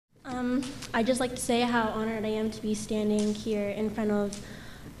I'd just like to say how honored I am to be standing here in front of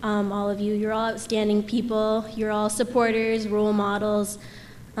all of you. You're all outstanding people. You're all supporters, role models,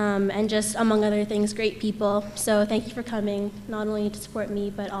 and just, among other things, great people. So thank you for coming, not only to support me,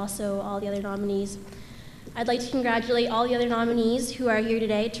 but also all the other nominees. I'd like to congratulate all the other nominees who are here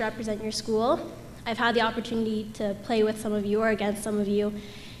today to represent your school. I've had the opportunity to play with some of you or against some of you,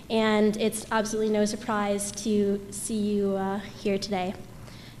 and it's absolutely no surprise to see you here today.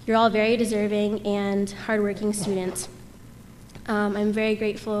 You're all very deserving and hardworking students. I'm very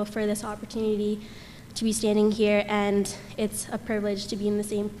grateful for this opportunity to be standing here, and it's a privilege to be in the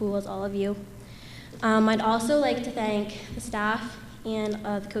same pool as all of you. I'd also like to thank the staff and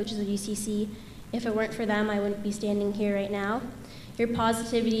the coaches of UCC. If it weren't for them, I wouldn't be standing here right now. Your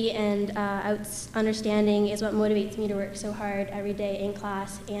positivity and understanding is what motivates me to work so hard every day in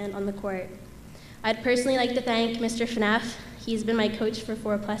class and on the court. I'd personally like to thank Mr. Fneff. He's been my coach for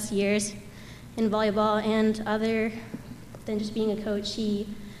 4+ years in volleyball, and other than just being a coach, he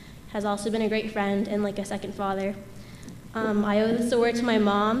has also been a great friend and like a second father. I owe this award to my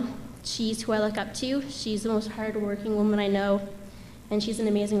mom. She's who I look up to. She's the most hardworking woman I know, and she's an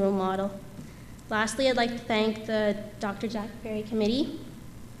amazing role model. Lastly, I'd like to thank the Dr. Jack Parry Committee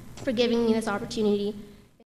for giving me this opportunity.